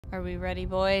Are we ready,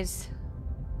 boys?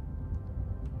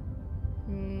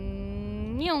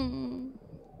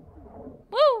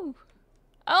 Woo!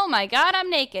 Oh my god, I'm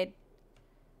naked.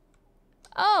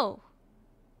 Oh.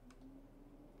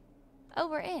 Oh,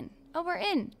 we're in. Oh, we're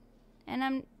in. And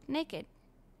I'm naked.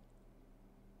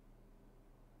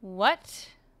 What?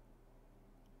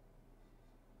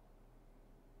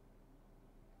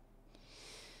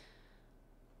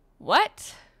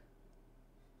 What?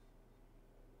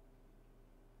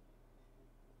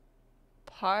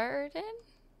 Pardon?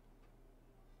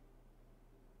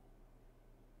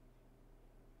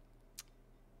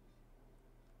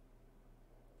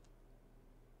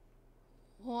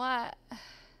 What?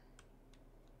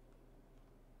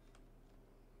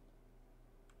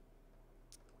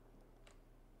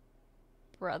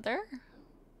 Brother?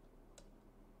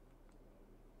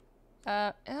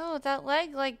 Ew, that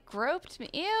leg, like, groped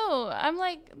me. Ew, I'm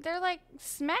like, they're like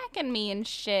smacking me and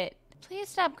shit. Please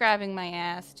stop grabbing my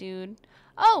ass, dude.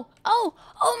 Oh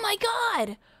my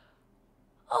god!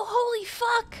 Oh, holy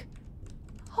fuck!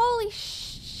 Holy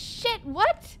shit,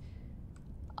 what?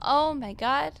 Oh my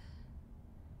god.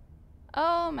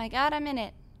 Oh my god, I'm in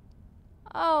it.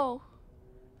 Oh.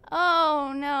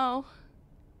 Oh no.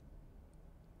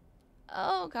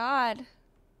 Oh god.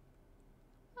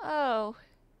 Oh.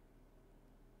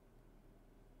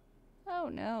 Oh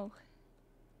no.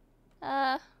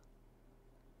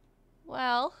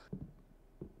 Well.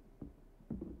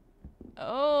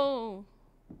 Oh.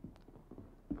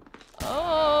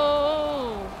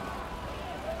 Oh.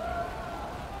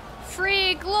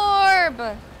 Free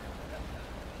Glorb!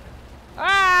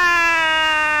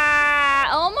 Ah!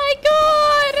 Oh my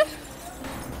god!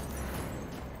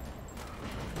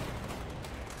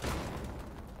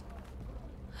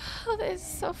 Oh, this is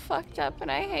so fucked up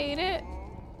and I hate it.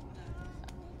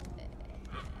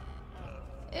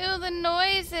 Ew, the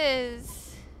noises.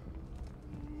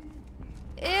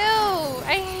 Ew,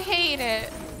 I hate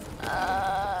it.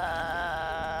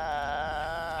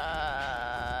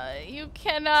 You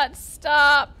cannot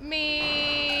stop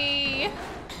me.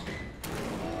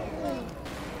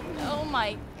 Oh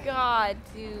my god,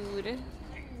 dude.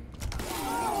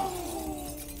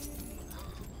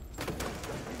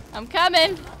 I'm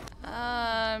coming.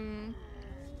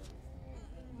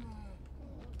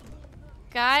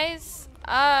 Guys,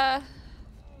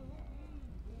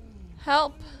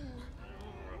 help.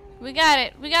 We got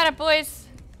it, boys.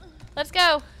 Let's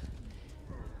go.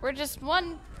 We're just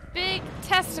one big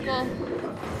testicle.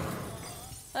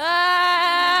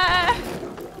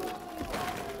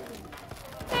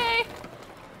 Hey,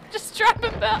 just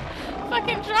dropping by,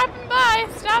 fucking dropping by.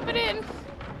 Stop it in.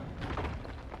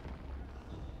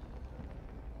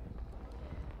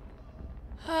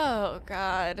 Oh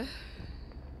God.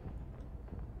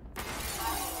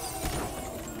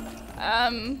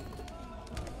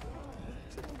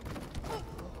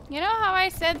 You know how I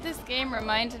said this game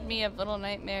reminded me of Little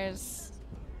Nightmares?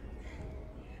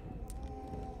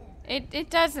 It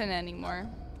doesn't anymore.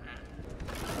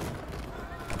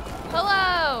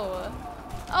 Hello!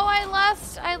 Oh, I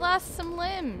lost some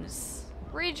limbs.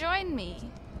 Rejoin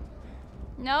me.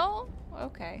 No?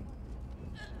 Okay.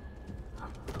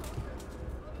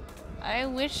 I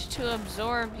wish to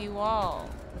absorb you all.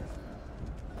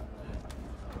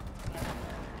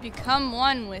 Become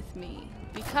one with me.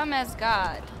 Become as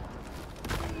God.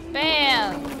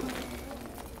 Bam!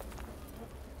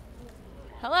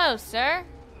 Hello, sir.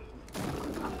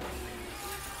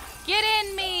 Get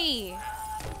in me!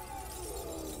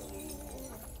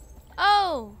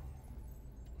 Oh!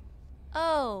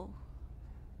 Oh.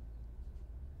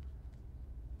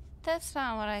 That's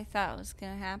not what I thought was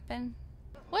gonna happen.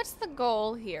 What's the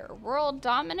goal here? World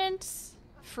dominance?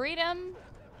 Freedom?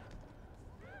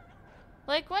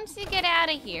 Like, once you get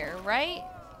out of here, right?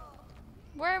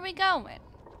 Where are we going?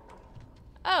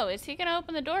 Oh, is he gonna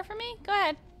open the door for me? Go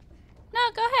ahead. No,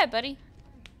 go ahead, buddy.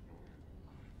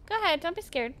 Go ahead, don't be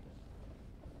scared.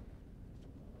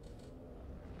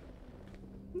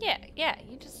 Yeah,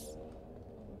 you just...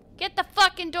 Get the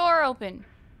fucking door open.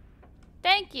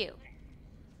 Thank you.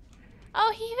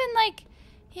 Oh, he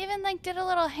even did a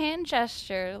little hand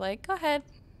gesture. Like, go ahead.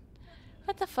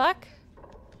 What the fuck?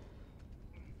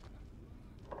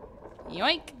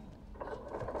 Yoink.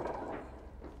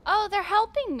 Oh, they're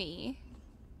helping me.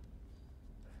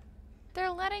 They're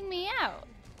letting me out.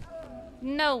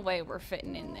 No way we're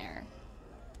fitting in there.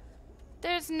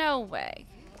 There's no way.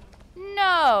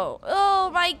 No. Oh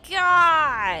my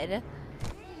god.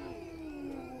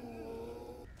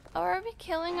 Oh, are we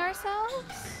killing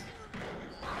ourselves?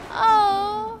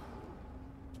 Oh.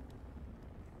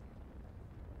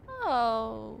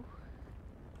 Oh.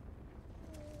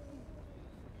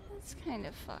 It's kind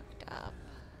of fucked up.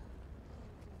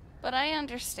 But I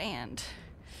understand.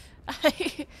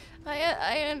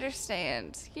 I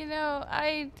understand. You know,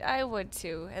 I would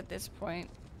too at this point.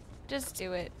 Just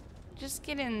do it. Just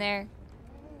get in there.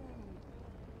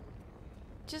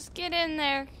 Just get in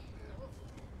there.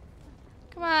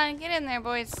 Come on, get in there,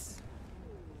 boys.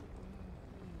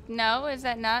 No, is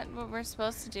that not what we're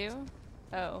supposed to do?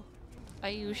 Oh. Are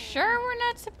you sure we're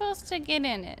not supposed to get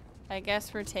in it? I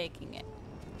guess we're taking it.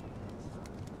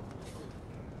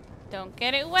 Don't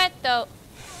get it wet, though.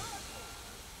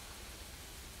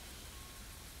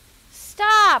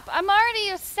 Stop! I'm already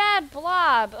a sad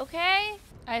blob, okay?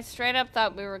 I straight up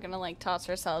thought we were gonna, like, toss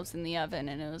ourselves in the oven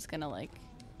and it was gonna, like,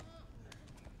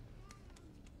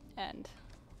 end.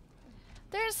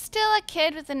 There's still a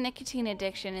kid with a nicotine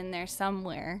addiction in there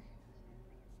somewhere.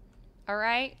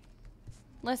 Alright?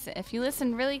 Listen, if you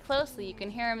listen really closely, you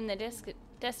can hear him in the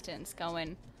distance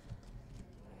going,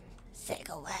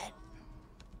 "Cigarette.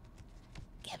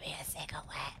 Give me a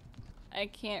cigarette." I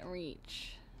can't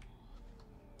reach,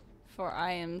 for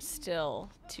I am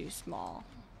still too small.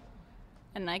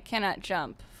 And I cannot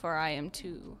jump, for I am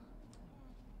too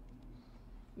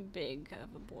big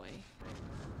of a boy.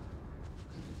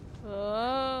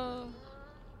 Oh.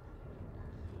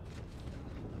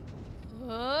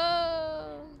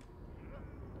 Oh.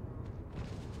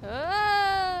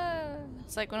 Oh.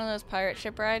 It's like one of those pirate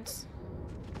ship rides.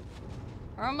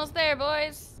 We're almost there,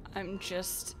 boys. I'm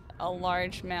just a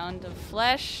large mound of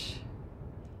flesh.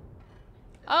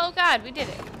 Oh god, we did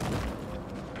it.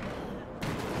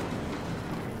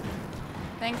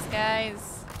 Thanks,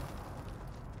 guys.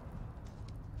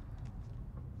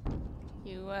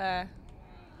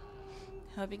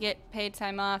 Hope you get paid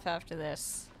time off after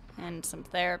this. And some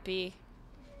therapy.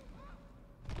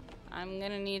 I'm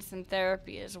gonna need some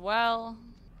therapy as well.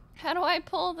 How do I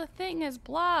pull the thing as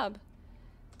blob?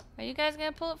 Are you guys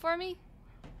gonna pull it for me?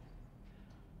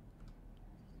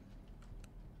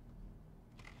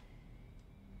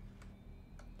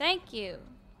 Thank you.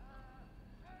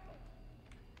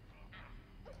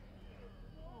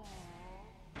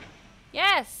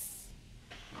 Yes!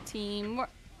 Teamwork.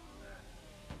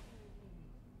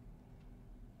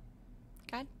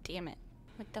 God damn it.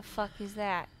 What the fuck is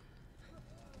that?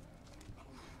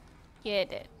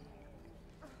 Get it.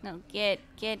 No, get it.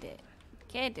 Get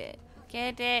it.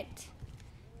 Get it.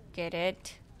 Get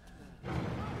it.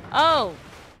 Oh!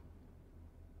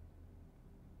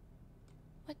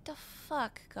 What the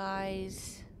fuck,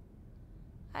 guys?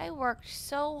 I worked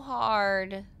so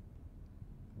hard.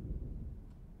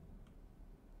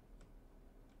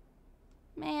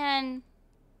 Man.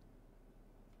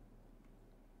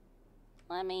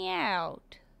 Let me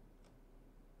out.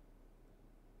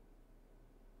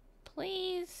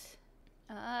 Please?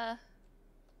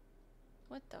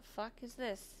 What the fuck is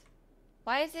this?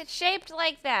 Why is it shaped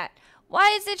like that? Why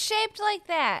is it shaped like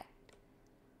that?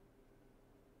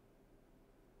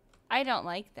 I don't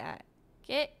like that.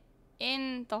 Get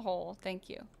in the hole. Thank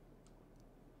you.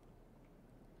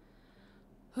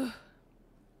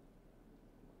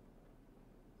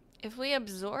 If we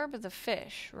absorb the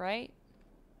fish, right?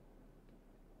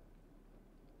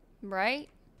 Right?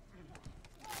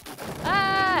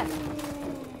 Ah!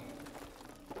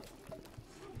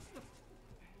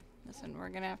 Listen, we're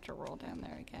gonna have to roll down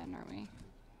there again, aren't we?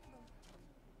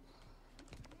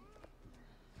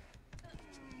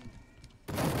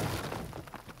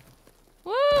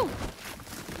 Woo!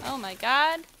 Oh my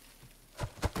god.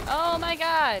 Oh my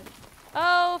god.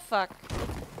 Oh fuck.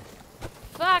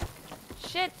 Fuck.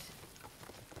 Shit.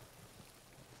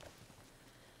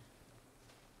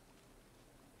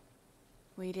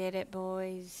 We did it,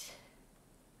 boys.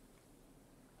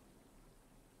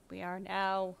 We are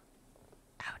now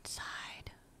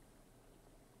outside.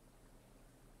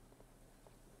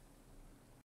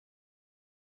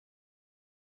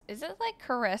 Is it like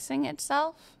caressing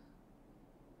itself?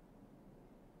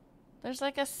 There's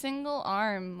like a single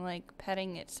arm like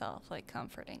petting itself, like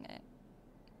comforting it.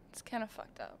 It's kind of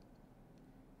fucked up.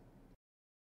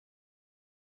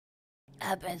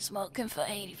 I've been smoking for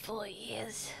 84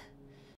 years.